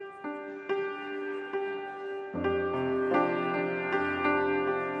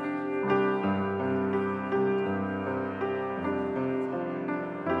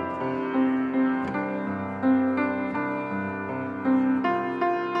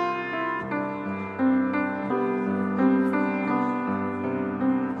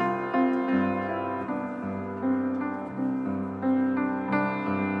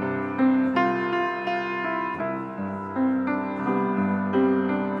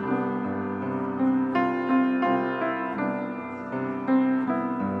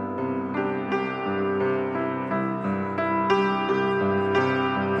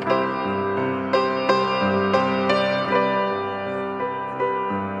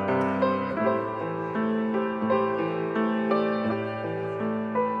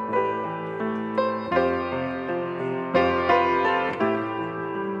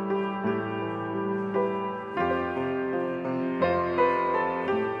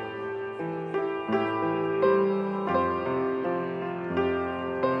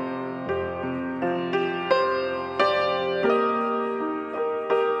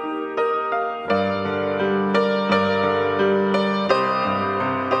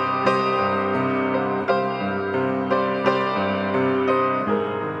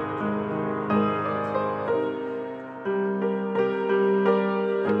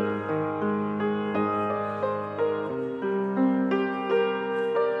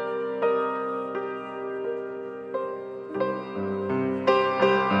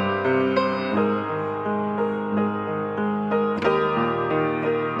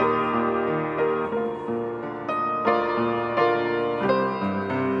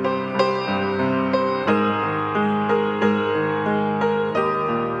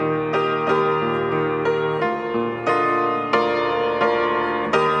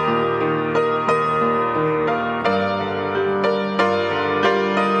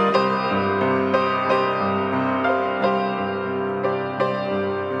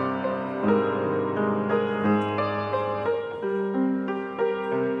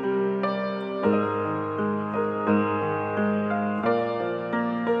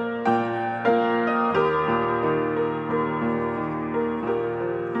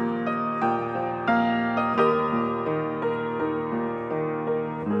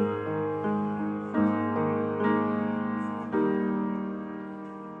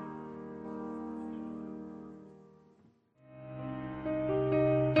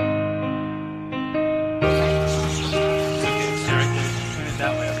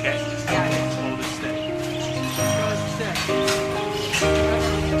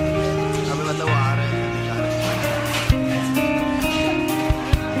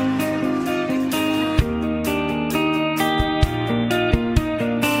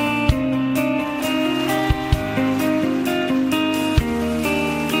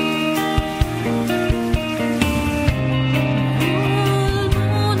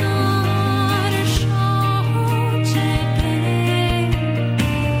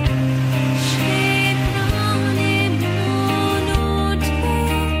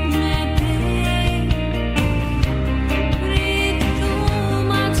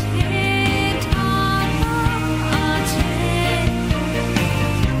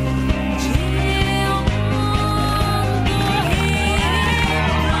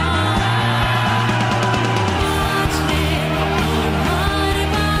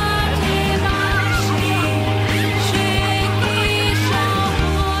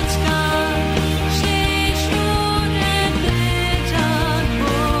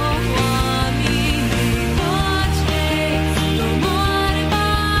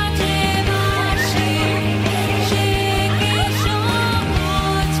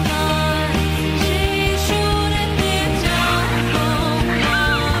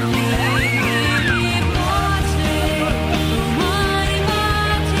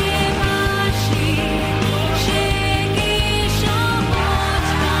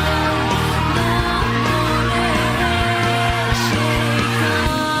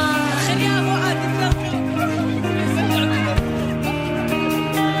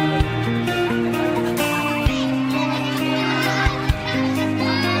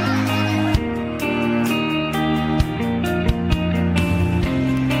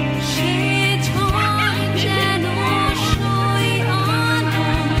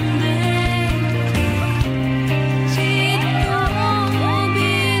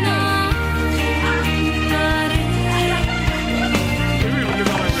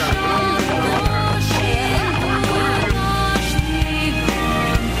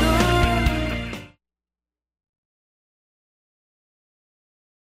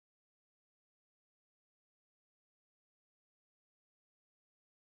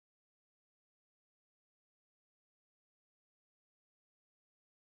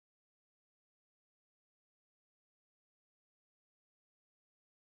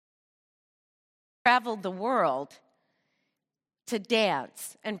traveled the world to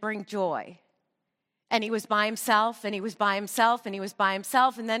dance and bring joy. And he was by himself, and he was by himself, and he was by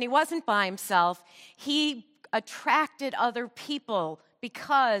himself, and then he wasn't by himself. He attracted other people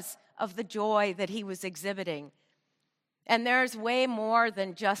because of the joy that he was exhibiting. And there's way more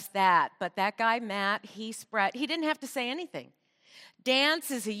than just that. But that guy, Matt, he didn't have to say anything.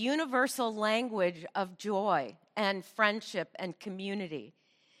 Dance is a universal language of joy and friendship and community.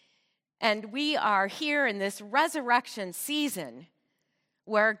 And we are here in this resurrection season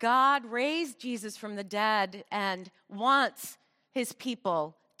where God raised Jesus from the dead and wants his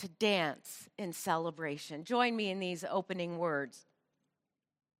people to dance in celebration. Join me in these opening words.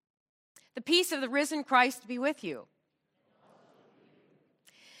 The peace of the risen Christ be with you.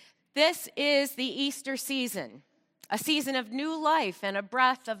 This is the Easter season, a season of new life and a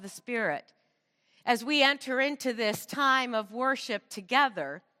breath of the Spirit. As we enter into this time of worship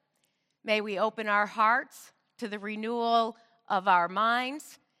together, may we open our hearts to the renewal of our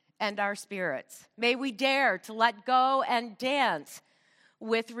minds and our spirits. May we dare to let go and dance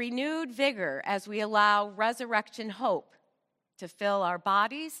with renewed vigor as we allow resurrection hope to fill our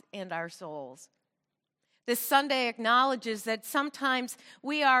bodies and our souls. This Sunday acknowledges that sometimes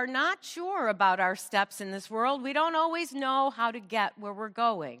we are not sure about our steps in this world. We don't always know how to get where we're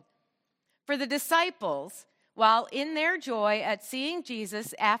going. For the disciples, while in their joy at seeing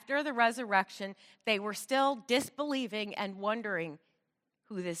Jesus after the resurrection, they were still disbelieving and wondering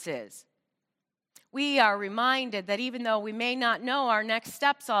who this is. We are reminded that even though we may not know our next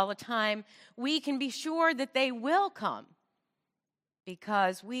steps all the time, we can be sure that they will come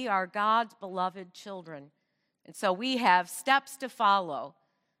because we are God's beloved children. And so we have steps to follow,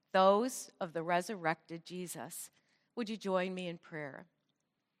 those of the resurrected Jesus. Would you join me in prayer?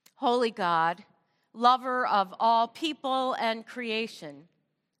 Holy God, lover of all people and creation,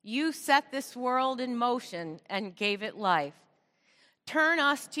 you set this world in motion and gave it life. Turn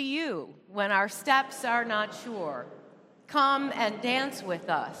us to you when our steps are not sure. Come and dance with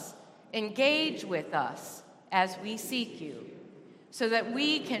us, engage with us as we seek you, so that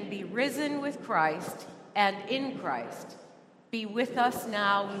we can be risen with Christ and in Christ. Be with us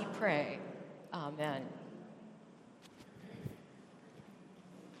now, we pray. Amen.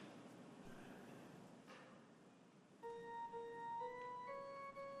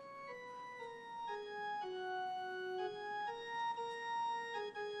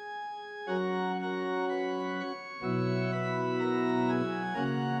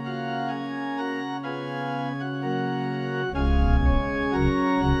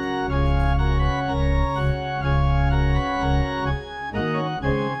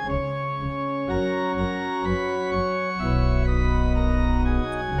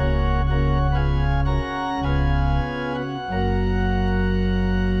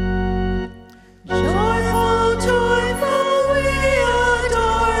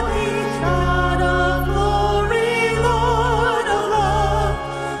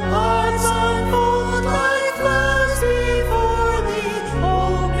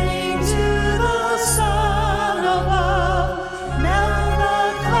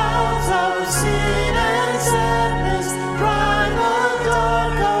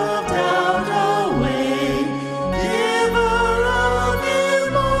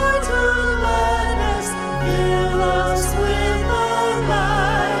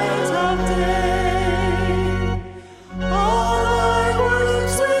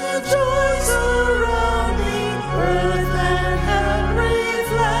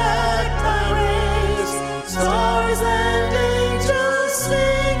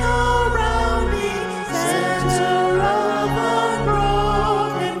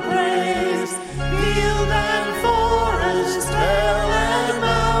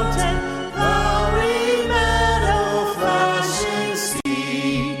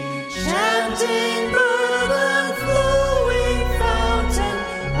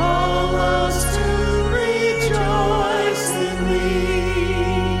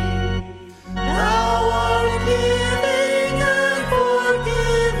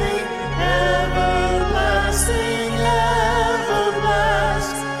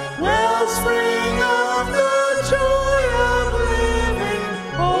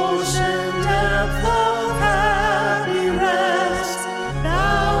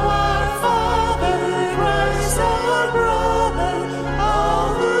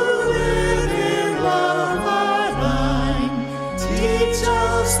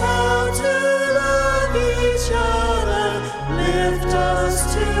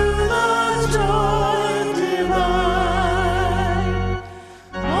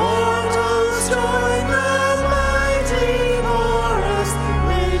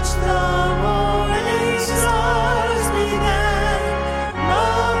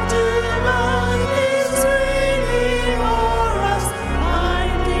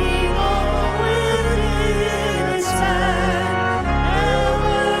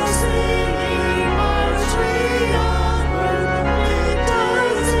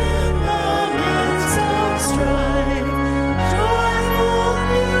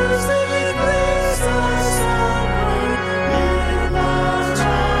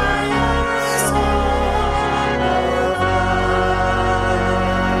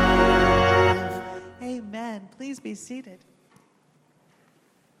 be seated.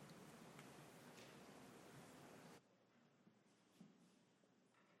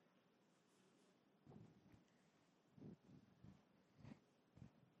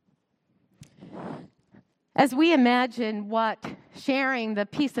 As we imagine what sharing the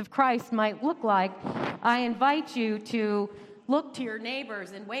peace of Christ might look like, I invite you to look to your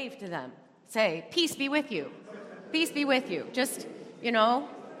neighbors and wave to them. Say, peace be with you. Peace be with you. Just,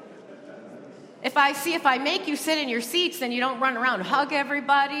 if I make you sit in your seats, then you don't run around and hug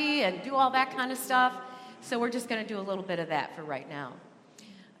everybody and do all that kind of stuff. So we're just going to do a little bit of that for right now.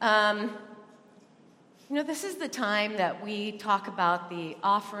 This is the time that we talk about the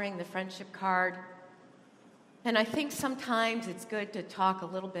offering, the friendship card. And I think sometimes it's good to talk a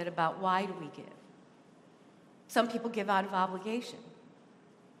little bit about why do we give. Some people give out of obligation.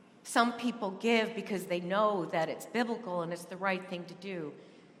 Some people give because they know that it's biblical and it's the right thing to do.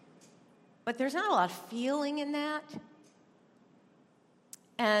 But there's not a lot of feeling in that.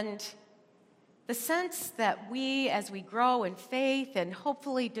 And the sense that we, as we grow in faith and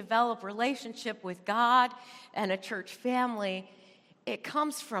hopefully develop relationship with God and a church family, it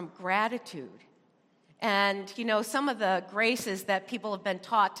comes from gratitude. And, some of the graces that people have been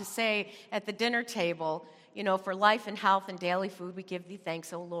taught to say at the dinner table, for life and health and daily food, we give thee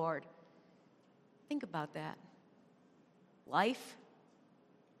thanks, O Lord. Think about that. Life,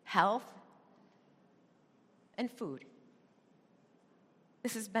 health, and food.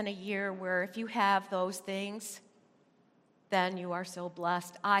 This has been a year where if you have those things, then you are so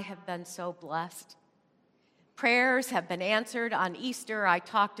blessed. I have been so blessed. Prayers have been answered. On Easter, I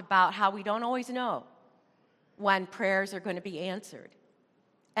talked about how we don't always know when prayers are going to be answered.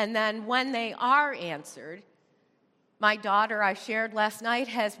 And then when they are answered, my daughter, I shared last night,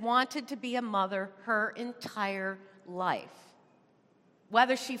 has wanted to be a mother her entire life.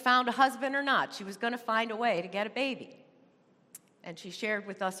 Whether she found a husband or not, she was going to find a way to get a baby. And she shared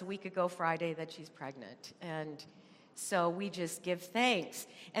with us a week ago Friday that she's pregnant. And so we just give thanks.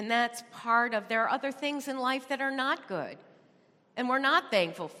 And that's part of, there are other things in life that are not good and we're not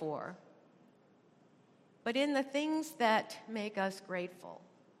thankful for. But in the things that make us grateful,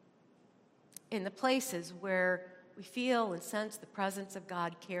 in the places where we feel and sense the presence of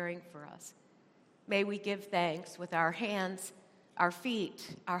God caring for us, may we give thanks with our hands, our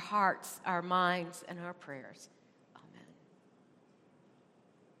feet, our hearts, our minds, and our prayers. Amen.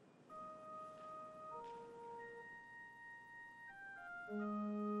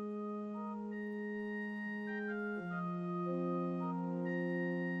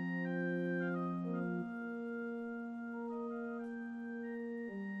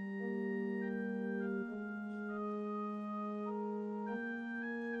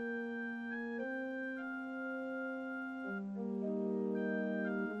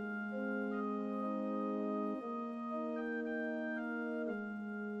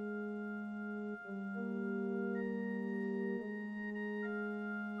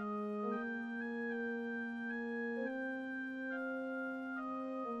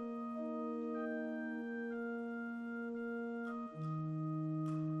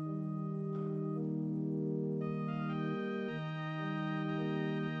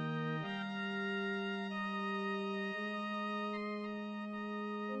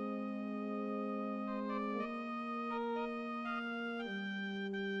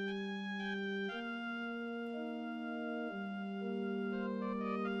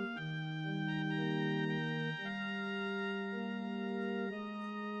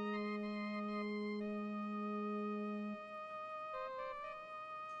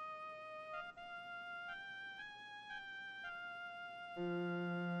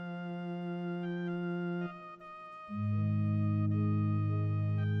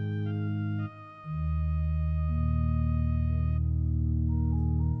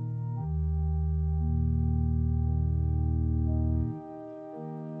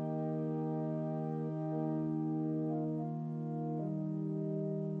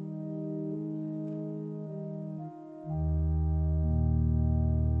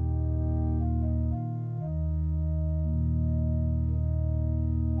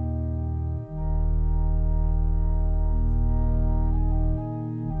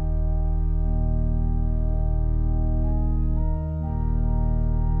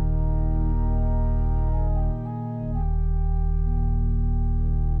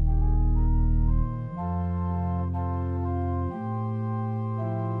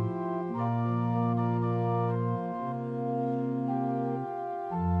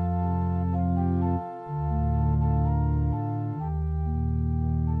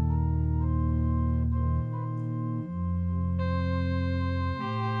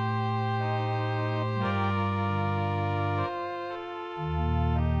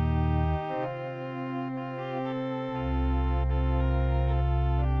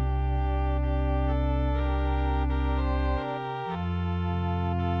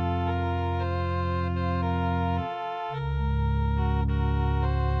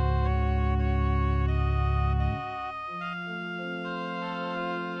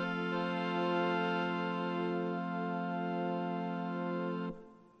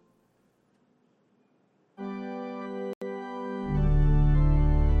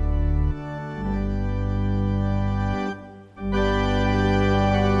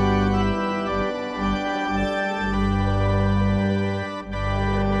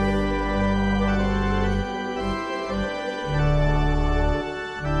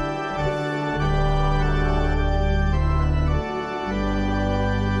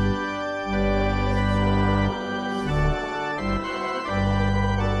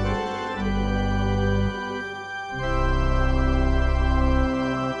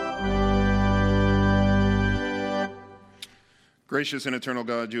 Gracious and eternal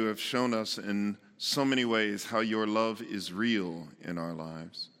God, you have shown us in so many ways how your love is real in our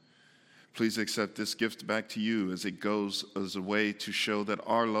lives. Please accept this gift back to you as it goes as a way to show that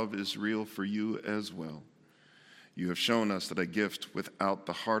our love is real for you as well. You have shown us that a gift without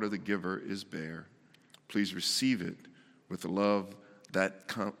the heart of the giver is bare. Please receive it with the love that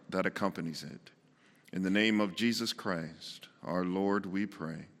accompanies it. In the name of Jesus Christ, our Lord, we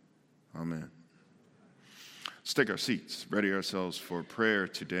pray. Amen. Let's take our seats, ready ourselves for prayer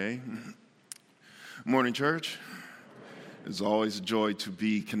today. Morning, church. It's always a joy to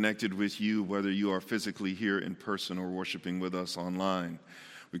be connected with you, whether you are physically here in person or worshiping with us online.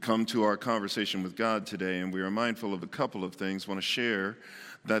 We come to our conversation with God today, and we are mindful of a couple of things. I want to share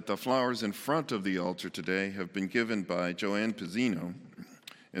that the flowers in front of the altar today have been given by Joanne Pizzino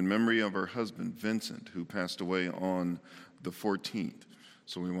in memory of her husband, Vincent, who passed away on the 14th.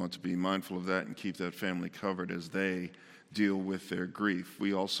 So we want to be mindful of that and keep that family covered as they deal with their grief.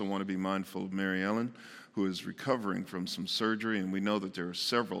 We also want to be mindful of Mary Ellen, who is recovering from some surgery, and we know that there are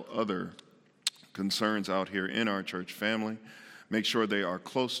several other concerns out here in our church family. Make sure they are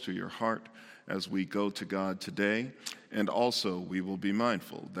close to your heart as we go to God today. And also, we will be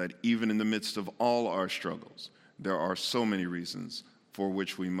mindful that even in the midst of all our struggles, there are so many reasons for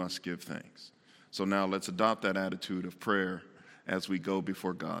which we must give thanks. So now let's adopt that attitude of prayer as we go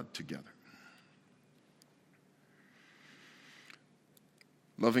before God together.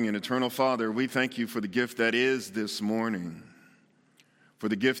 Loving and eternal Father, we thank you for the gift that is this morning, for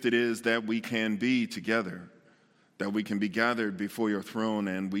the gift it is that we can be together, that we can be gathered before your throne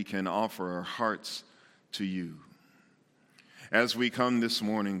and we can offer our hearts to you. As we come this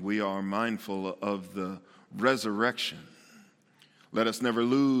morning, we are mindful of the resurrection. Let us never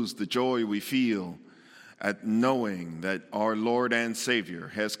lose the joy we feel at knowing that our Lord and Savior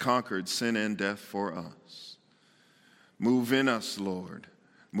has conquered sin and death for us. Move in us, Lord.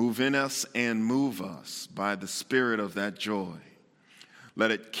 Move in us and move us by the spirit of that joy.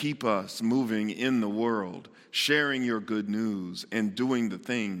 Let it keep us moving in the world, sharing your good news and doing the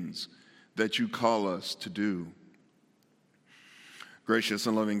things that you call us to do. Gracious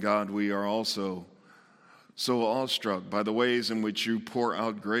and loving God, we are also so awestruck by the ways in which you pour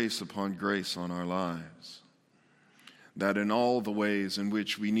out grace upon grace on our lives. That in all the ways in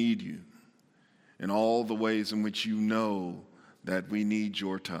which we need you, in all the ways in which you know that we need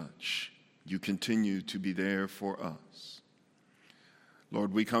your touch, you continue to be there for us.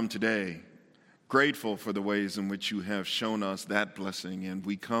 Lord, we come today grateful for the ways in which you have shown us that blessing, and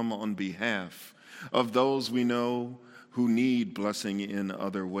we come on behalf of those we know who need blessing in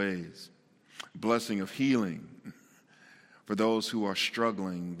other ways. Blessing of healing for those who are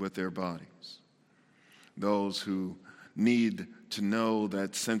struggling with their bodies, those who need to know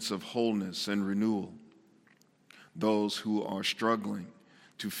that sense of wholeness and renewal, those who are struggling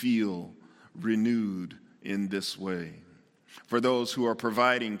to feel renewed in this way, for those who are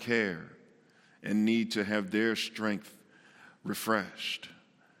providing care and need to have their strength refreshed,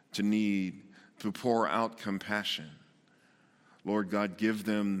 to need to pour out compassion. Lord God, give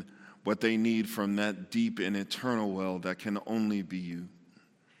them what they need from that deep and eternal well that can only be you,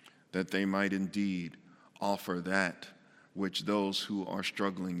 that they might indeed offer that which those who are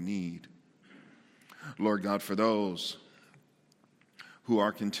struggling need. Lord God, for those who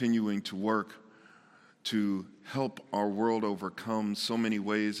are continuing to work to help our world overcome so many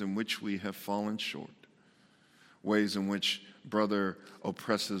ways in which we have fallen short, ways in which brother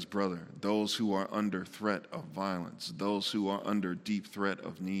oppresses brother, those who are under threat of violence, those who are under deep threat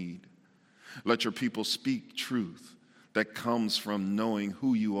of need. Let your people speak truth that comes from knowing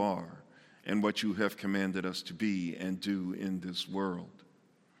who you are and what you have commanded us to be and do in this world.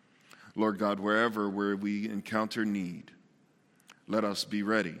 Lord God, where we encounter need, let us be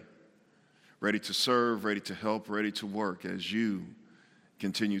ready to serve, ready to help, ready to work as you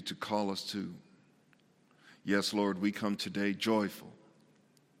continue to call us to. Yes, Lord, we come today joyful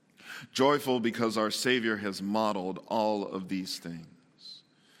because our Savior has modeled all of these things.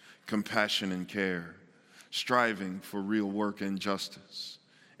 Compassion and care, striving for real work and justice,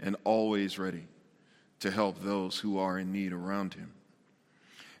 and always ready to help those who are in need around him.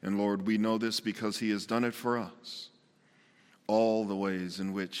 And Lord, we know this because he has done it for us, all the ways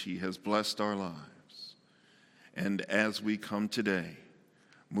in which he has blessed our lives. And as we come today,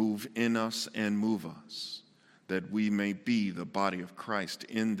 move in us and move us, that we may be the body of Christ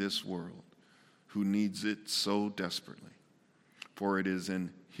in this world who needs it so desperately. For it is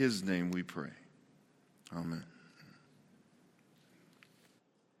in his name we pray. Amen.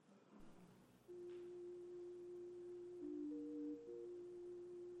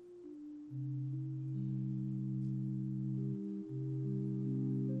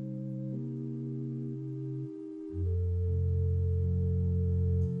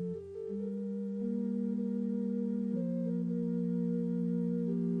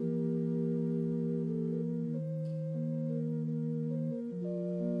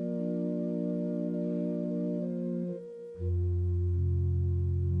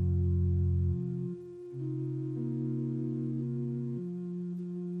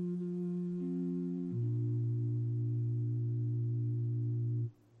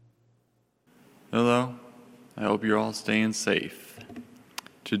 Hello, I hope you're all staying safe.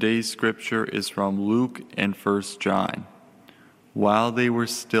 Today's scripture is from Luke and 1 John. While they were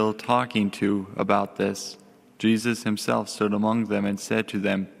still talking about this, Jesus himself stood among them and said to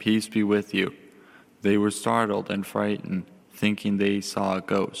them, "Peace be with you." They were startled and frightened, thinking they saw a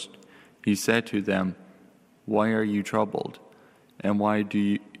ghost. He said to them, "Why are you troubled? And why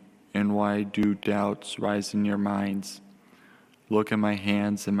do doubts rise in your minds? Look at my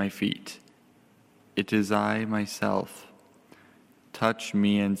hands and my feet. It is I myself. Touch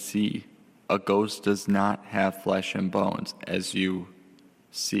me and see. A ghost does not have flesh and bones, as you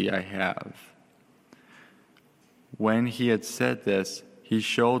see I have." When he had said this, he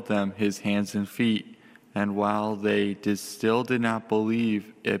showed them his hands and feet, and while they still did not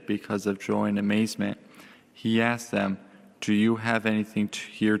believe it because of joy and amazement, he asked them, "Do you have anything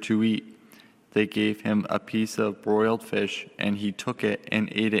here to eat?" They gave him a piece of broiled fish, and he took it and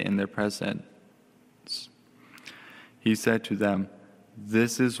ate it in their presence. He said to them,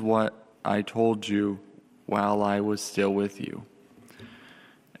 "This is what I told you while I was still with you.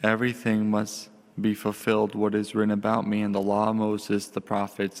 Everything must be fulfilled what is written about me in the law of Moses, the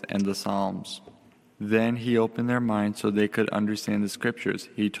prophets, and the Psalms." Then he opened their minds so they could understand the scriptures.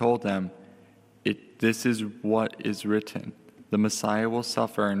 He told them, "This is what is written. The Messiah will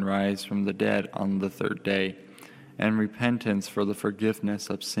suffer and rise from the dead on the third day, and repentance for the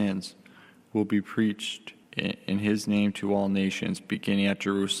forgiveness of sins will be preached in his name to all nations, beginning at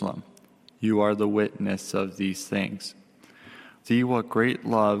Jerusalem. You are the witness of these things. See what great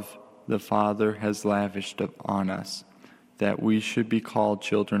love the Father has lavished on us, that we should be called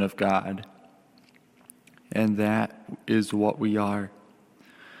children of God. And that is what we are.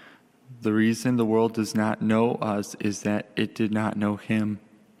 The reason the world does not know us is that it did not know him.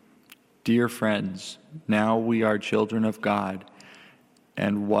 Dear friends, now we are children of God,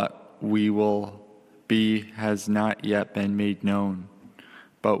 and what we will be has not yet been made known.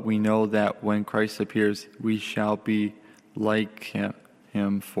 But we know that when Christ appears, we shall be like him,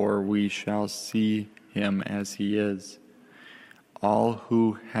 for we shall see him as he is. All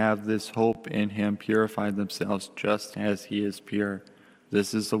who have this hope in him purify themselves just as he is pure.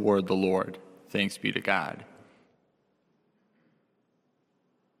 This is the word of the Lord. Thanks be to God.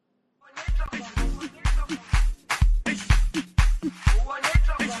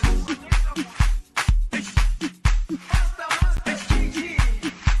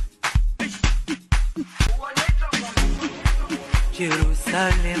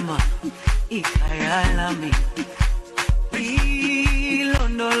 Jerusalema, ikhaya lami,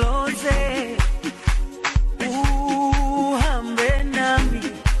 ilondoloze, uhambe nami,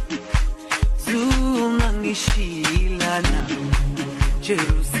 zungangishilana.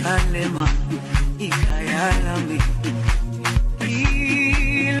 Jerusalema, ikhaya lami,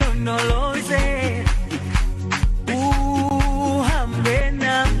 ilondoloze, uhambe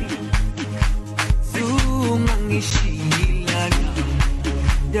nami, zungangishilana.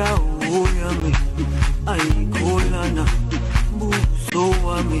 Dawo yami ayikholana, buso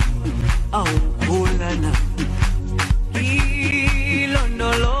wami awukholana,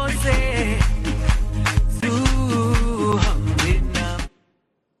 ilondoloze zuhambe nami.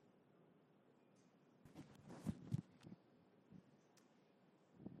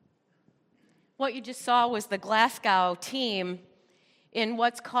 What you just saw was the Glasgow team in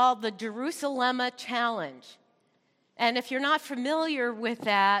what's called the Jerusalem Challenge. And if you're not familiar with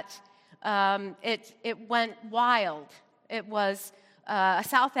that, it went wild. It was a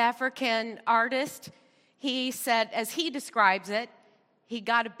South African artist. He said, as he describes it, he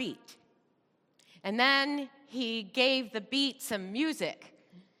got a beat. And then he gave the beat some music.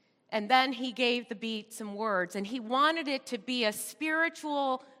 And then he gave the beat some words. And he wanted it to be a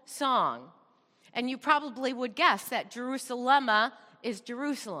spiritual song. And you probably would guess that Jerusalem is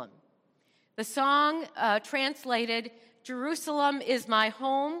Jerusalem. The song translated, "Jerusalem is my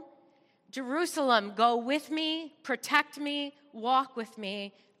home. Jerusalem, go with me, protect me, walk with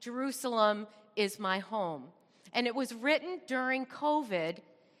me. Jerusalem is my home." And it was written during COVID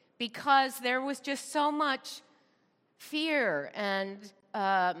because there was just so much fear and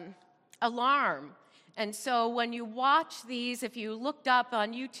alarm. And so when you watch these, if you looked up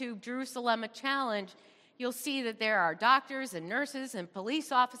on YouTube Jerusalem Challenge, you'll see that there are doctors and nurses and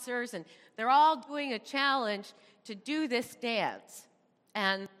police officers, and they're all doing a challenge to do this dance.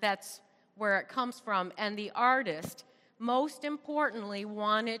 And that's where it comes from. And the artist, most importantly,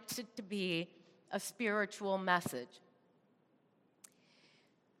 wanted it to be a spiritual message.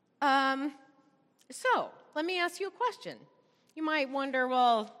 So, let me ask you a question. You might wonder,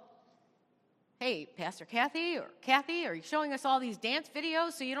 well, hey, Pastor Cathy or Cathy, are you showing us all these dance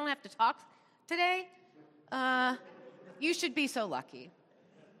videos so you don't have to talk today? You should be so lucky.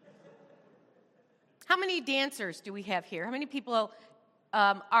 How many dancers do we have here? How many people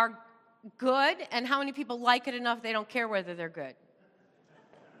are good, and how many people like it enough they don't care whether they're good?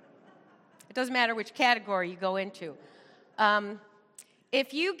 It doesn't matter which category you go into.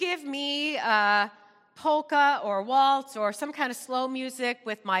 If you give me polka or waltz or some kind of slow music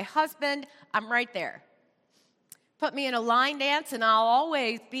with my husband, I'm right there. Put me in a line dance, and I'll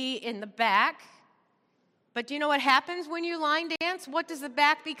always be in the back. But do you know what happens when you line dance? What does the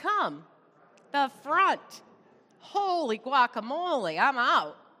back become? The front. Holy guacamole, I'm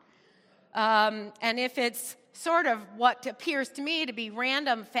out. And if it's sort of what appears to me to be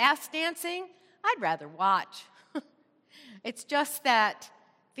random fast dancing, I'd rather watch. It's just that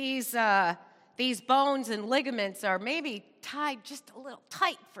these bones and ligaments are maybe tied just a little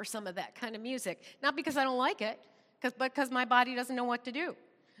tight for some of that kind of music. Not because I don't like it, but because my body doesn't know what to do.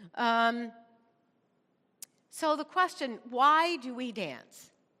 So the question, why do we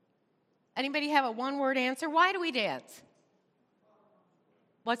dance? Anybody have a one-word answer? Why do we dance?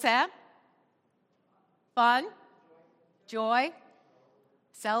 What's that? Fun? Joy?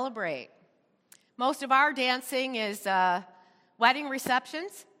 Celebrate. Most of our dancing is wedding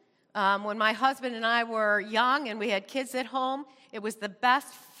receptions. When my husband and I were young and we had kids at home, it was the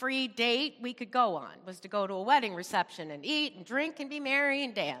best free date we could go on, was to go to a wedding reception and eat and drink and be merry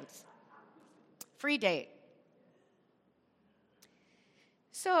and dance. Free date.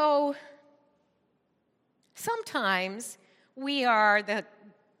 So sometimes we are the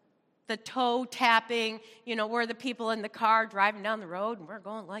toe tapping, we're the people in the car driving down the road and we're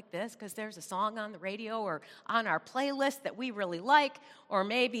going like this because there's a song on the radio or on our playlist that we really like, or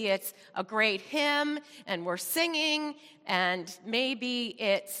maybe it's a great hymn and we're singing, and maybe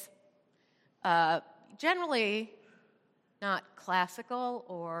it's generally not classical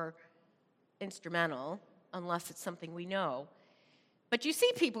or instrumental unless it's something we know. But you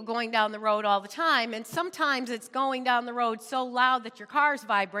see people going down the road all the time, and sometimes it's going down the road so loud that your car's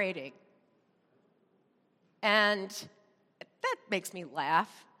vibrating. And that makes me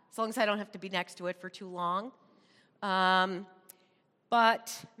laugh, as long as I don't have to be next to it for too long.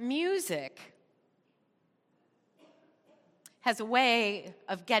 But music has a way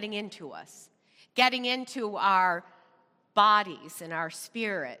of getting into us, getting into our bodies and our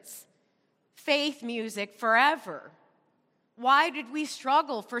spirits. Faith music forever. Why did we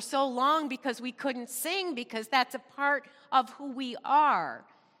struggle for so long? Because we couldn't sing, because that's a part of who we are.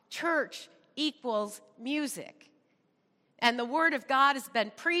 Church equals music. And the Word of God has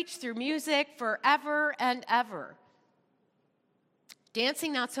been preached through music forever and ever.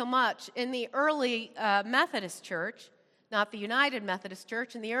 Dancing, not so much. In the early Methodist Church, not the United Methodist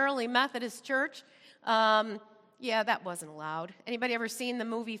Church, in the early Methodist Church, that wasn't allowed. Anybody ever seen the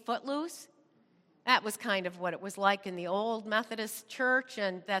movie Footloose? That was kind of what it was like in the old Methodist church,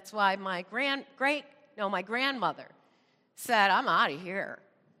 and that's why my grandmother said, I'm out of here.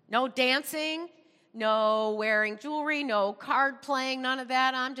 No dancing, no wearing jewelry, no card playing, none of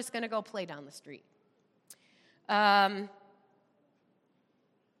that. I'm just going to go play down the street. Some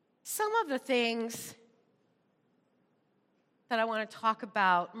of the things that I want to talk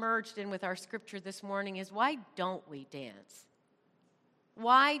about merged in with our scripture this morning is, why don't we dance?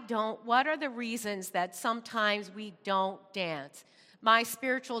 What are the reasons that sometimes we don't dance? My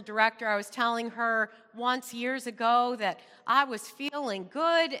spiritual director, I was telling her once years ago that I was feeling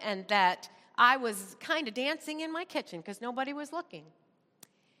good and that I was kind of dancing in my kitchen because nobody was looking.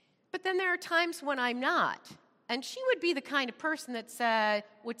 But then there are times when I'm not. And she would be the kind of person that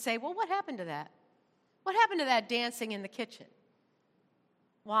would say, well, what happened to that? What happened to that dancing in the kitchen?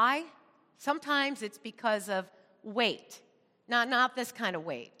 Why? Sometimes it's because of weight. Not this kind of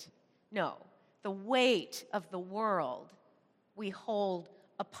weight. No, the weight of the world we hold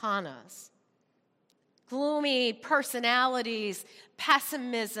upon us. Gloomy personalities,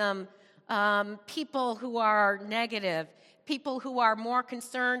 pessimism, people who are negative, people who are more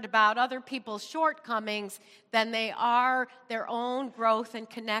concerned about other people's shortcomings than they are their own growth and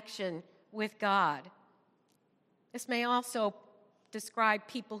connection with God. This may also describe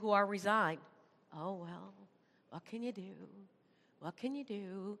people who are resigned. Oh, well, what can you do? What can you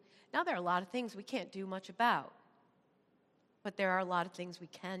do? Now, there are a lot of things we can't do much about, but there are a lot of things we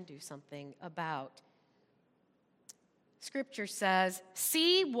can do something about. Scripture says,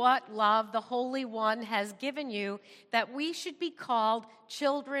 see what love the Holy One has given you, that we should be called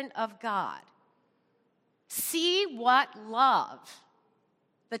children of God. See what love,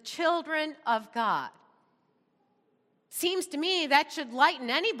 the children of God. Seems to me that should lighten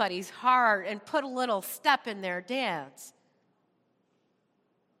anybody's heart and put a little step in their dance.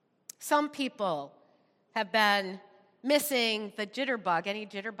 Some people have been missing the jitterbug. Any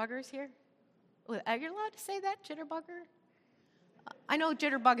jitterbuggers here? Are you allowed to say that, jitterbugger? I know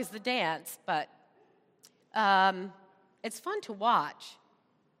jitterbug is the dance, but it's fun to watch.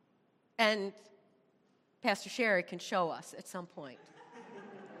 And Pastor Sherry can show us at some point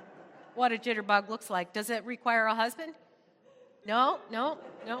what a jitterbug looks like. Does it require a husband? No.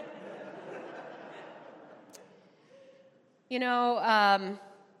 You know,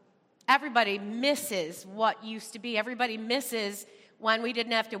 everybody misses what used to be. Everybody misses when we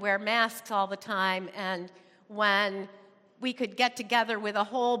didn't have to wear masks all the time and when we could get together with a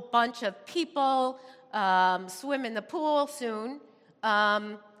whole bunch of people, swim in the pool soon,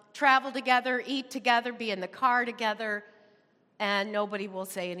 travel together, eat together, be in the car together, and nobody will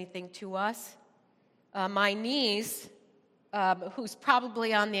say anything to us. My niece, who's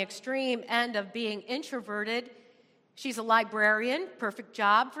probably on the extreme end of being introverted, she's a librarian, perfect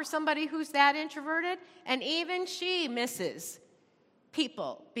job for somebody who's that introverted, and even she misses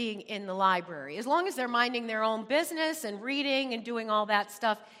people being in the library. As long as they're minding their own business and reading and doing all that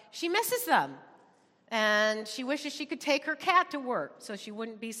stuff, she misses them. And she wishes she could take her cat to work so she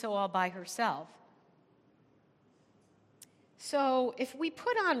wouldn't be so all by herself. So if we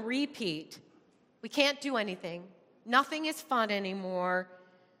put on repeat, we can't do anything, nothing is fun anymore,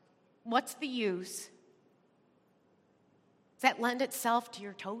 what's the use? Does that lend itself to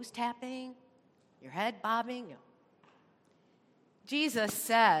your toes tapping, your head bobbing? No. Jesus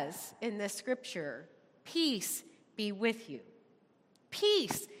says in this scripture, peace be with you.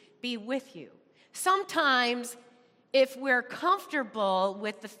 Peace be with you. Sometimes, if we're comfortable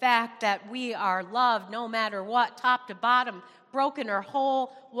with the fact that we are loved no matter what, top to bottom, broken or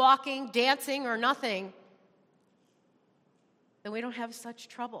whole, walking, dancing, or nothing, then we don't have such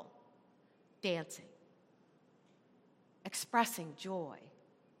trouble dancing, expressing joy.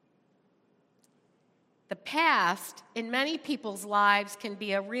 The past, in many people's lives, can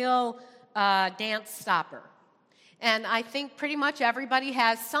be a real dance stopper. And I think pretty much everybody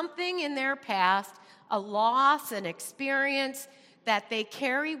has something in their past, a loss, an experience that they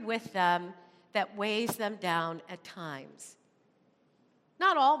carry with them that weighs them down at times.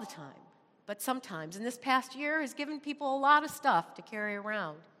 Not all the time, but sometimes. And this past year has given people a lot of stuff to carry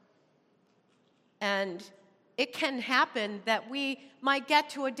around. And it can happen that we might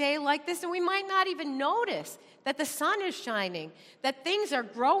get to a day like this and we might not even notice that the sun is shining, that things are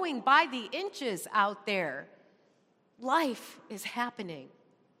growing by the inches out there. Life is happening.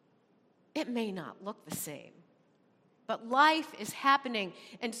 It may not look the same, but life is happening.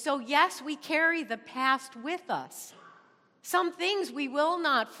 And so, yes, we carry the past with us. Some things we will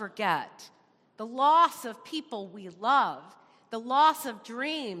not forget. The loss of people we love, the loss of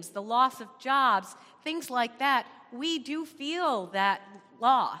dreams, the loss of jobs, things like that. We do feel that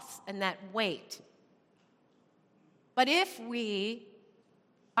loss and that weight. But if we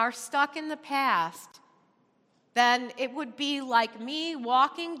are stuck in the past, then it would be like me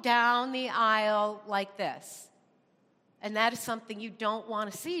walking down the aisle like this. And that is something you don't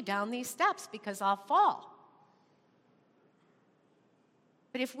want to see down these steps because I'll fall.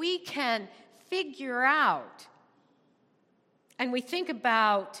 But if we can figure out and we think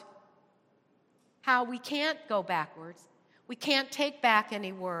about how we can't go backwards, we can't take back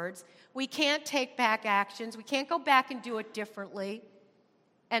any words, we can't take back actions, we can't go back and do it differently.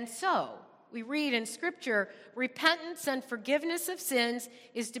 And so, we read in Scripture, repentance and forgiveness of sins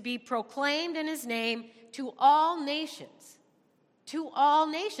is to be proclaimed in His name to all nations. To all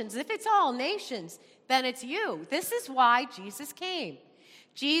nations. If it's all nations, then it's you. This is why Jesus came.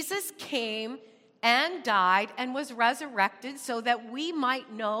 Jesus came and died and was resurrected so that we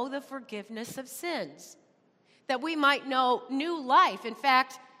might know the forgiveness of sins, that we might know new life. In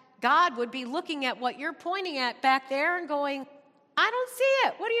fact, God would be looking at what you're pointing at back there and going, I don't see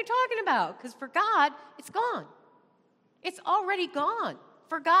it. What are you talking about? Because for God, it's gone. It's already gone,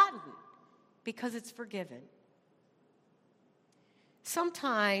 forgotten, because it's forgiven.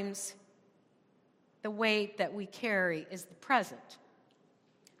 Sometimes the weight that we carry is the present,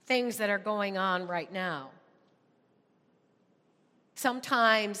 things that are going on right now.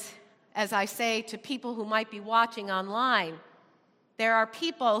 Sometimes, as I say to people who might be watching online, there are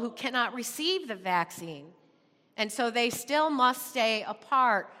people who cannot receive the vaccine. And so they still must stay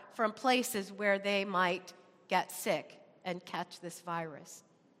apart from places where they might get sick and catch this virus.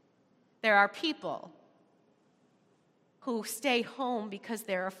 There are people who stay home because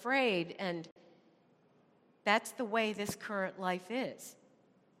they're afraid, and that's the way this current life is.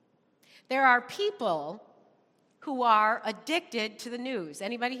 There are people who are addicted to the news.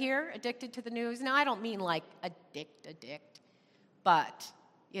 Anybody here addicted to the news? Now, I don't mean like addict, but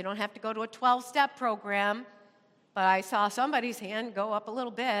You don't have to go to a 12-step program, but I saw somebody's hand go up a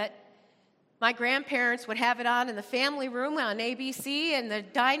little bit. My grandparents would have it on in the family room on ABC, and the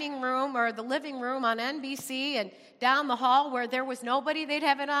dining room or the living room on NBC, and down the hall where there was nobody, they'd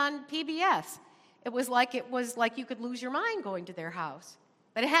have it on PBS. It was like you could lose your mind going to their house.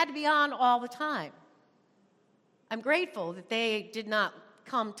 But it had to be on all the time. I'm grateful that they did not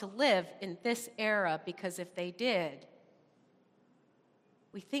come to live in this era, because if they did,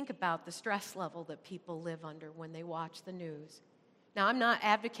 we think about the stress level that people live under when they watch the news. Now, I'm not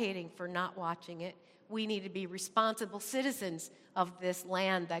advocating for not watching it. We need to be responsible citizens of this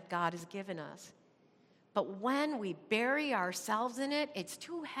land that God has given us. But when we bury ourselves in it, it's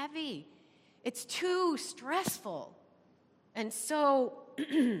too heavy. It's too stressful. And so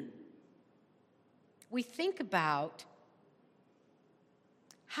we think about,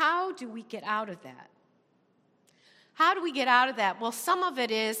 how do we get out of that? How do we get out of that? Well, some of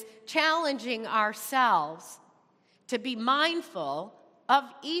it is challenging ourselves to be mindful of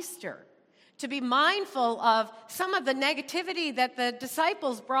Easter, to be mindful of some of the negativity that the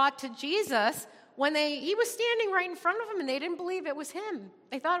disciples brought to Jesus when he was standing right in front of them and they didn't believe it was him.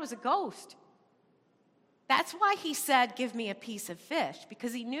 They thought it was a ghost. That's why he said, "Give me a piece of fish,"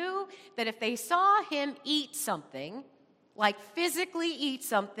 because he knew that if they saw him eat something, like physically eat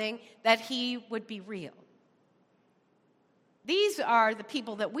something, that he would be real. These are the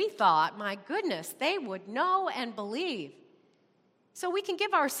people that we thought, my goodness, they would know and believe. So we can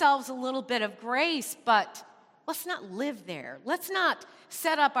give ourselves a little bit of grace, but let's not live there. Let's not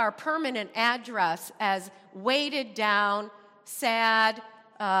set up our permanent address as weighted down, sad,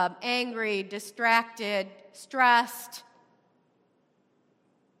 angry, distracted, stressed.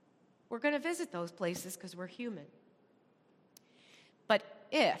 We're going to visit those places because we're human. But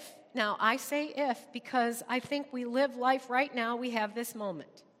now I say if because I think we live life right now, we have this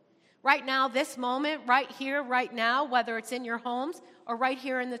moment. Right now, this moment, right here, right now, whether it's in your homes or right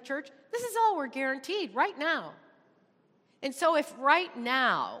here in the church, this is all we're guaranteed right now. And so if right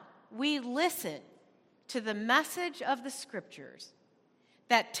now we listen to the message of the Scriptures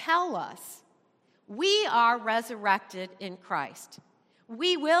that tell us we are resurrected in Christ,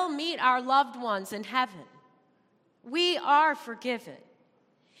 we will meet our loved ones in heaven, we are forgiven,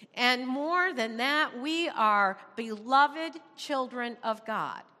 and more than that, we are beloved children of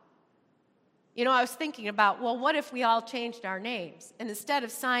God. You know, I was thinking about, well, what if we all changed our names? And instead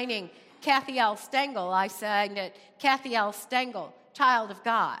of signing Cathy Hall Stengel, I signed it Cathy Hall Stengel, child of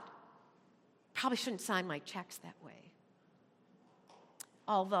God. Probably shouldn't sign my checks that way.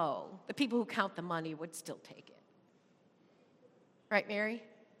 Although the people who count the money would still take it. Right, Mary?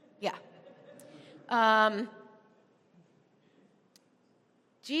 Yeah.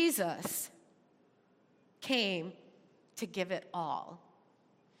 Jesus came to give it all.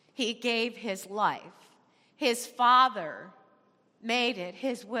 He gave his life. His Father made it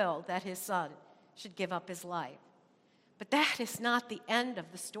his will that his Son should give up his life. But that is not the end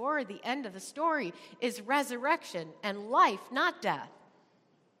of the story. The end of the story is resurrection and life, not death.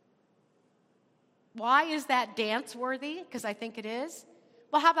 Why is that dance worthy? Because I think it is.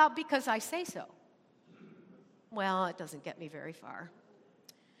 Well, how about because I say so? Well, it doesn't get me very far.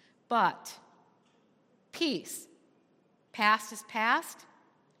 But peace. Past is past.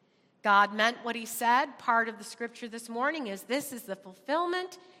 God meant what he said. Part of the scripture this morning is this is the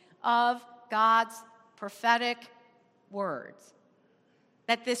fulfillment of God's prophetic words,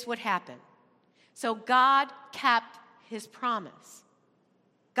 that this would happen. So God kept his promise.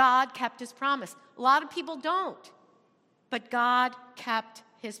 God kept his promise. A lot of people don't, but God kept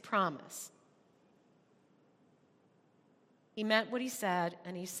his promise. He meant what he said,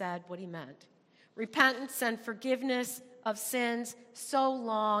 and he said what he meant. Repentance and forgiveness of sins so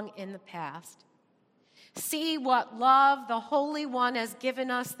long in the past. See what love the Holy One has given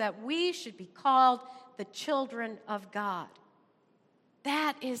us, that we should be called the children of God.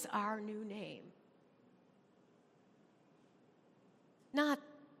 That is our new name. Not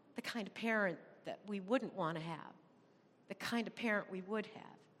the kind of parent that we wouldn't want to have, the kind of parent we would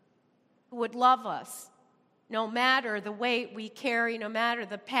have, who would love us no matter the weight we carry, no matter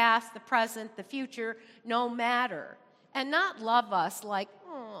the past, the present, the future, no matter. And not love us like,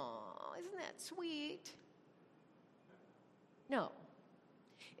 oh, isn't that sweet? No.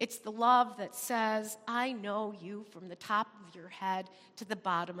 It's the love that says, I know you from the top of your head to the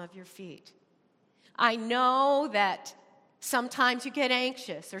bottom of your feet. I know that sometimes you get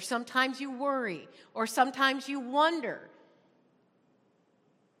anxious, or sometimes you worry, or sometimes you wonder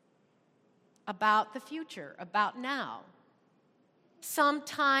about the future, about now.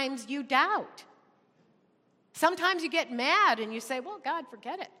 Sometimes you doubt. Sometimes you get mad and you say, well, God,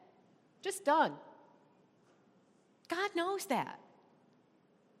 forget it. Just done. God knows that.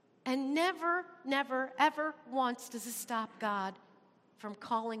 And never, never, ever once does it stop God from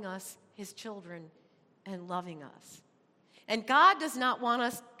calling us his children and loving us. And God does not want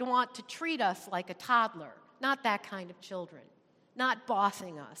to treat us like a toddler, not that kind of children, not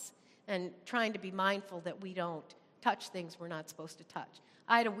bossing us and trying to be mindful that we don't touch things we're not supposed to touch.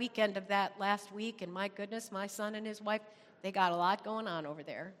 I had a weekend of that last week, and my goodness, my son and his wife, they got a lot going on over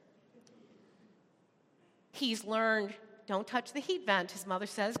there. He's learned, don't touch the heat vent, his mother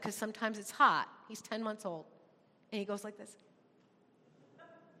says, because sometimes it's hot. He's 10 months old. And he goes like this.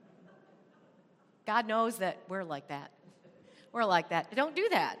 God knows that we're like that. We're like that. Don't do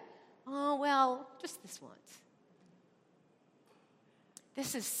that. Oh, well, just this once.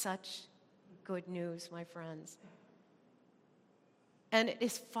 This is such good news, my friends. And it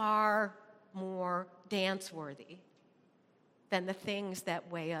is far more dance-worthy than the things that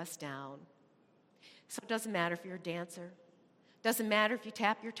weigh us down. So it doesn't matter if you're a dancer. It doesn't matter if you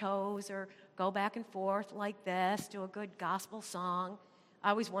tap your toes or go back and forth like this to a good gospel song. I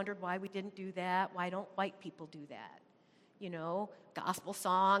always wondered why we didn't do that. Why don't white people do that? You know, gospel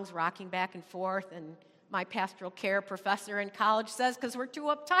songs, rocking back and forth. And my pastoral care professor in college says because we're too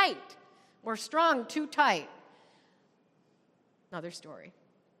uptight. We're strung too tight. Another story.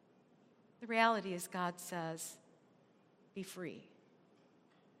 The reality is God says, be free.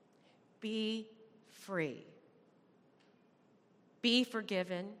 Be free. Be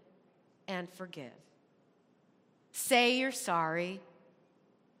forgiven and forgive. Say you're sorry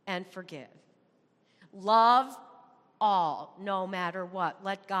and forgive. Love all, no matter what.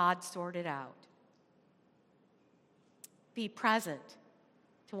 Let God sort it out. Be present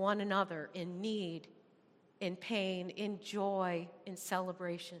to one another in need, in pain, in joy, in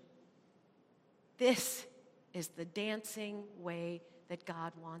celebration. This is the dancing way that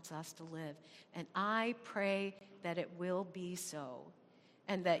God wants us to live. And I pray that it will be so.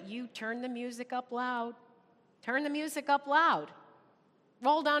 And that you turn the music up loud. Turn the music up loud.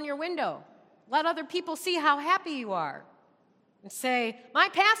 Roll down your window. Let other people see how happy you are. And say, my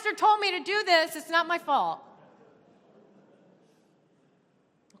pastor told me to do this. It's not my fault.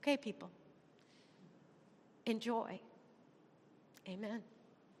 Okay, people. Enjoy. Amen.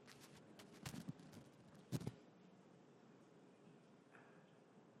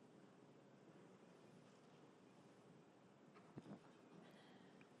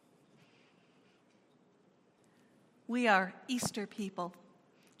 We are Easter people,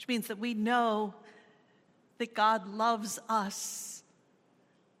 which means that we know that God loves us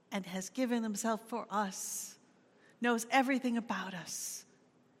and has given himself for us, knows everything about us,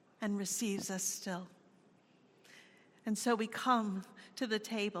 and receives us still. And so we come to the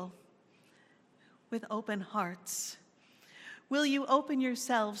table with open hearts. Will you open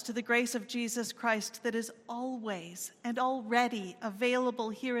yourselves to the grace of Jesus Christ that is always and already available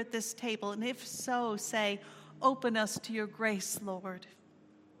here at this table? And if so, say, open us to your grace, Lord.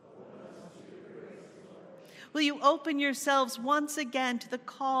 Will you open yourselves once again to the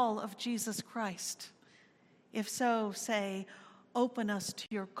call of Jesus Christ? If so, say, open us to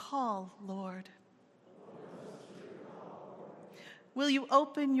your call, Lord. Will you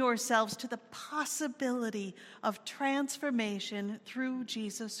open yourselves to the possibility of transformation through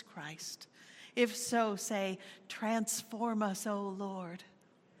Jesus Christ? If so, say, transform us, O Lord.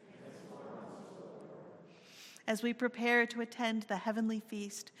 As we prepare to attend the heavenly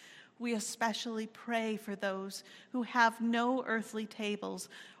feast, we especially pray for those who have no earthly tables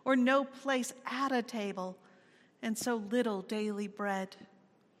or no place at a table and so little daily bread.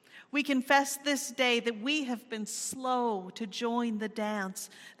 We confess this day that we have been slow to join the dance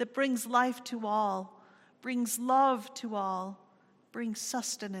that brings life to all, brings love to all, brings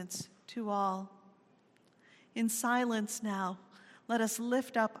sustenance to all. In silence now, let us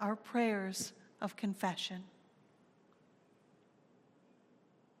lift up our prayers of confession.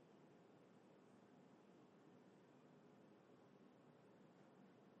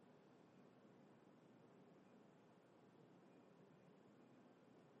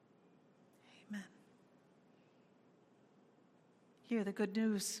 Hear the good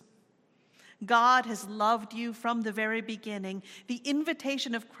news. God has loved you from the very beginning. The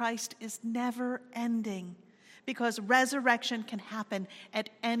invitation of Christ is never ending because resurrection can happen at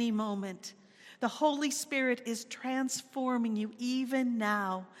any moment. The Holy Spirit is transforming you even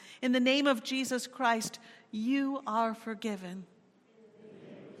now. In the name of Jesus Christ, you are forgiven.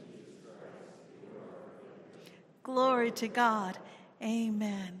 Glory to God.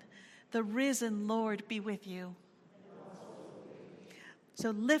 Amen. The risen Lord be with you.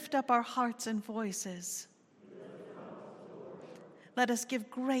 So lift up our hearts and voices. Let us give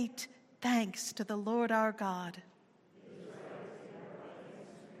great thanks to the Lord our God.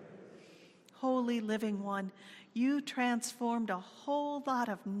 Holy living one, you transformed a whole lot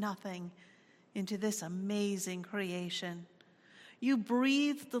of nothing into this amazing creation. You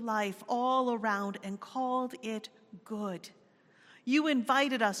breathed life all around and called it good. You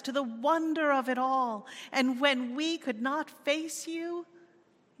invited us to the wonder of it all, and when we could not face you,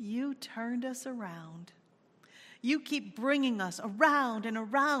 you turned us around. You keep bringing us around and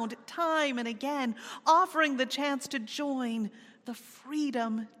around, time and again, offering the chance to join the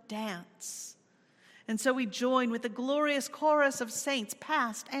freedom dance. And so we join with the glorious chorus of saints,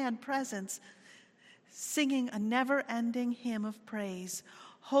 past and present, singing a never-ending hymn of praise.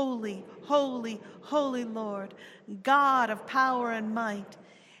 Holy, holy, holy Lord, God of power and might,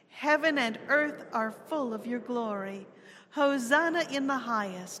 heaven and earth are full of your glory. Hosanna in the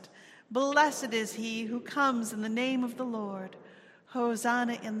highest. Blessed is he who comes in the name of the Lord.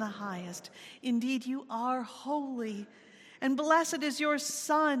 Hosanna in the highest. Indeed, you are holy. And blessed is your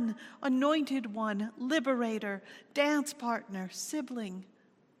Son, anointed one, liberator, dance partner, sibling,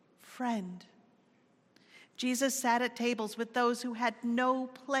 friend. Jesus sat at tables with those who had no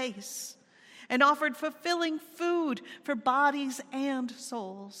place and offered fulfilling food for bodies and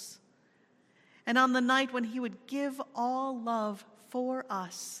souls. And on the night when he would give all love for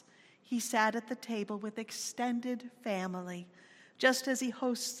us, he sat at the table with extended family, just as he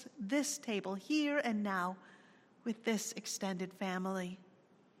hosts this table here and now with this extended family.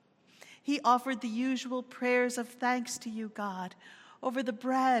 He offered the usual prayers of thanks to you, God, over the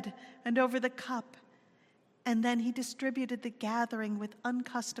bread and over the cup. And then he distributed the gathering with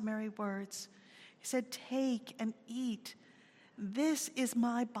uncustomary words. He said, "Take and eat. This is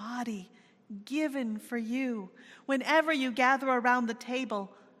my body given for you. Whenever you gather around the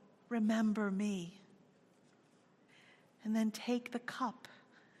table, remember me." And then take the cup.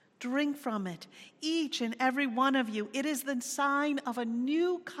 Drink from it, each and every one of you. It is the sign of a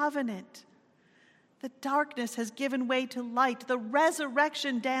new covenant. The darkness has given way to light. The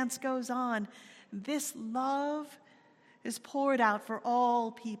resurrection dance goes on. This love is poured out for all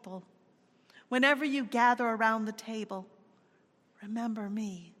people. Whenever you gather around the table, remember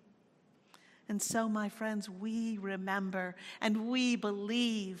me. And so, my friends, we remember and we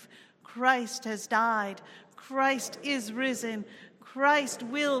believe Christ has died. Christ is risen. Christ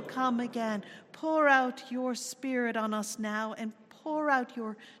will come again. Pour out your Spirit on us now and pour out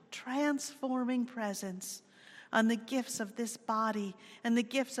your transforming presence on the gifts of this body and the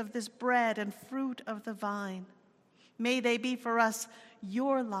gifts of this bread and fruit of the vine. May they be for us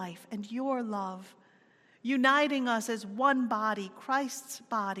your life and your love, uniting us as one body, Christ's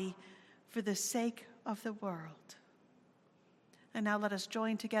body, for the sake of the world. And now let us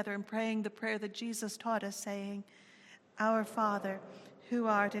join together in praying the prayer that Jesus taught us, saying, Our Father, who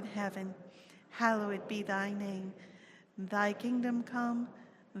art in heaven, hallowed be thy name. Thy kingdom come,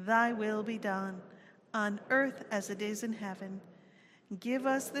 thy will be done, on earth as it is in heaven. Give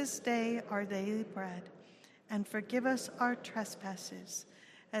us this day our daily bread, and forgive us our trespasses,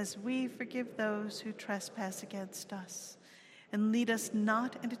 as we forgive those who trespass against us. And lead us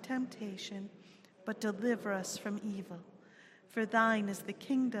not into temptation, but deliver us from evil. For thine is the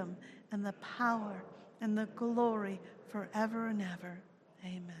kingdom, and the power, and the glory forever and ever.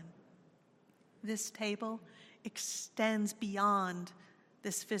 Amen. This table extends beyond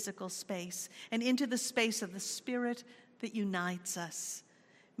this physical space and into the space of the Spirit that unites us.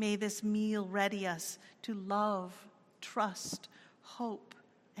 May this meal ready us to love, trust, hope,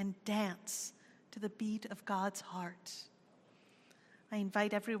 and dance to the beat of God's heart. I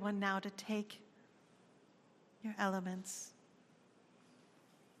invite everyone now to take your elements.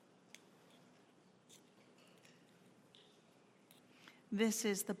 This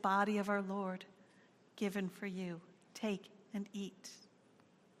is the body of our Lord given for you. Take and eat.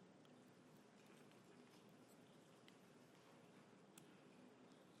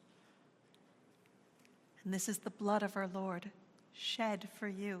 And this is the blood of our Lord shed for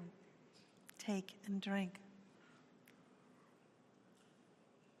you. Take and drink.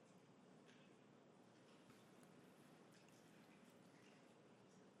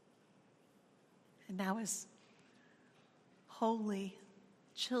 And now, as holy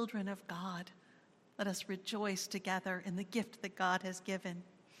children of God, let us rejoice together in the gift that God has given.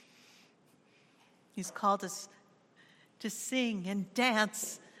 He's called us to sing and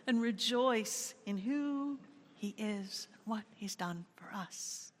dance and rejoice in who he is and what he's done for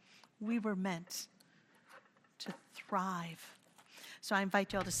us. We were meant to thrive. So I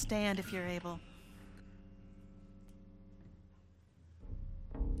invite you all to stand if you're able.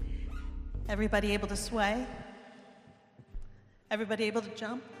 Everybody able to sway? Everybody able to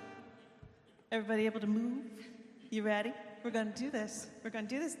jump? Everybody able to move? You ready? We're going to do this. We're going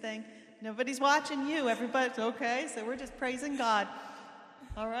to do this thing. Nobody's watching you. Everybody's okay, so we're just praising God.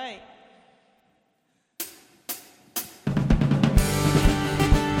 All right.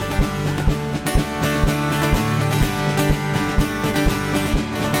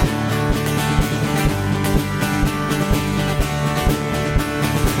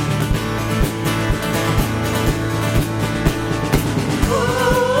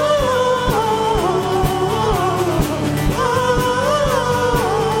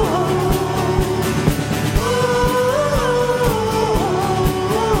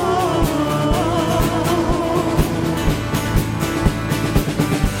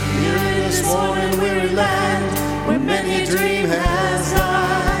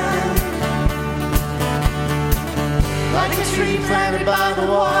 Planted by the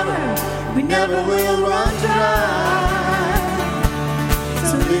water, we never will run dry.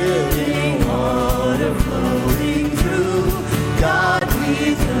 So living water flowing through, God,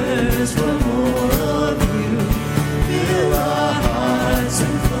 we thirst for more of you. Fill our hearts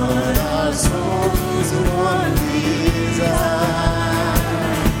and flood our souls with one desire,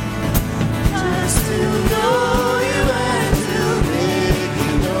 just to know you and to make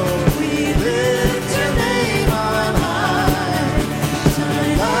you know. We lift your name on high.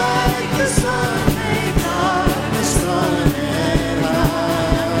 Like the sun, make darkness run and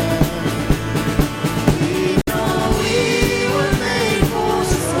hide. We know we were made for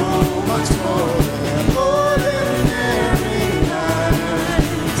so much more than ordinary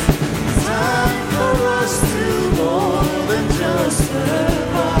lives. It's time for us to more than just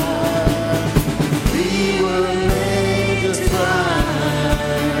survive. We were made to thrive.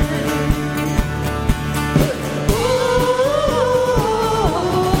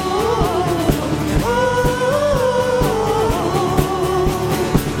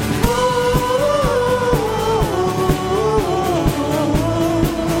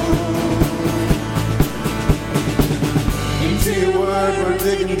 We're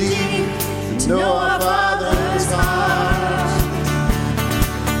digging deep to know our Father's heart.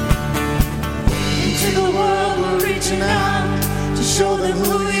 Into the world we're reaching out to show them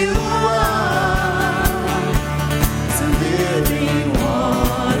who you are. So living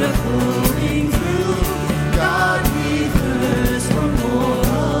water flowing through, God, we thirst for more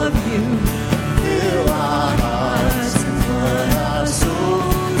of you. Fill our hearts and flood our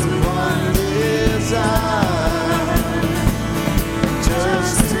souls with one desire.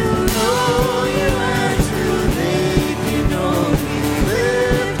 Just to know you and to make you know. We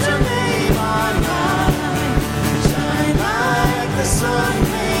lift your name on high. Shine like the sun,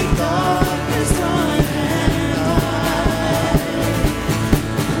 make darkness run and hide.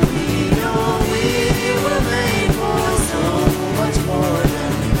 We know we were made for so much more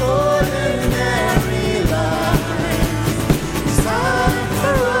than ordinary life. It's time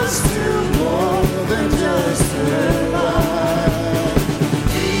for us to more than just survive.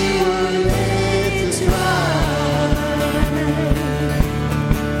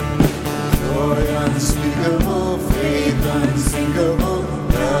 Unspeakable, faith unsinkable,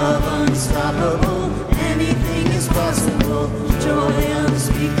 love unstoppable, anything is possible. Joy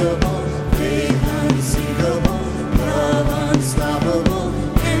unspeakable, faith unsinkable, love unstoppable,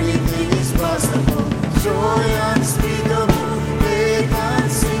 anything is possible. Joy unspeakable, faith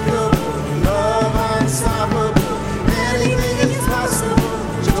unsinkable, love unstoppable, anything is possible.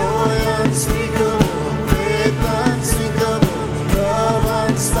 Joy unspeakable, faith unsinkable, love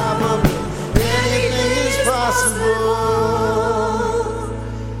unstoppable.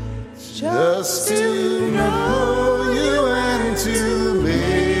 Just to know you and to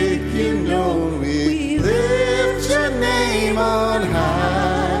make you known. We lift your name on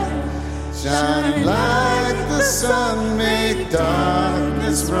high. Shine like the sun, make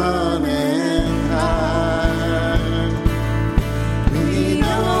darkness run and hide. We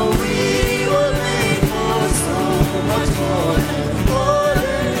know we were made for so much more than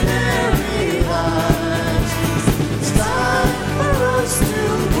ordinary lives. It's time for us to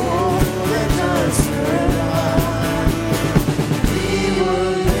more than just survive. We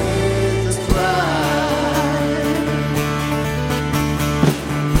were made to thrive.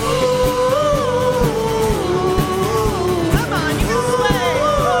 Come on, you can sway.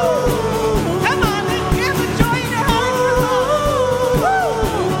 Come on, let's hear the joy in your heart.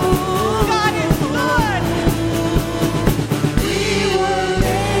 God is good. We were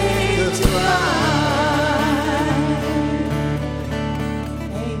made to thrive.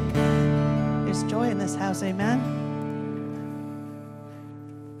 Hey, there's joy in this house, amen?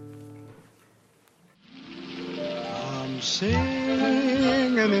 I'm sailing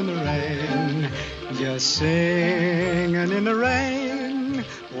singing in the rain, just singing in the rain.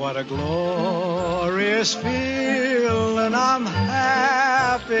 What a glorious feeling, I'm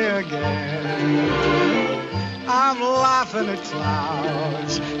happy again. I'm laughing at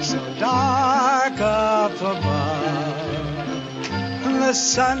clouds so dark up above. The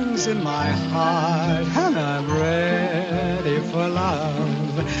sun's in my heart and I'm ready for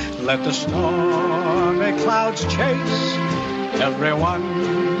love. Let the stormy clouds chase everyone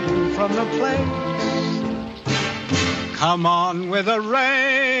from the place. Come on with the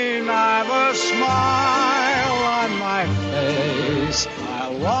rain, I've a smile on my face.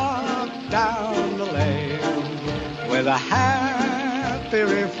 I'll walk down the lane with a happy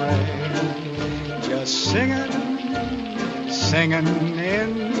refrain, just singing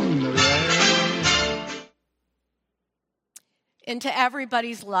in the rain. Into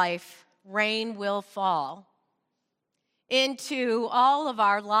everybody's life, rain will fall. Into all of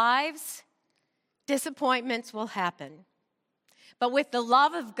our lives, disappointments will happen. But with the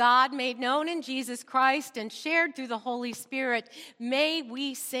love of God made known in Jesus Christ and shared through the Holy Spirit, may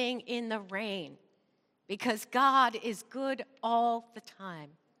we sing in the rain, because God is good all the time.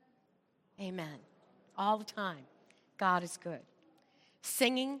 Amen. All the time, God is good.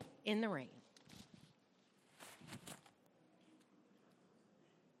 Singing in the rain.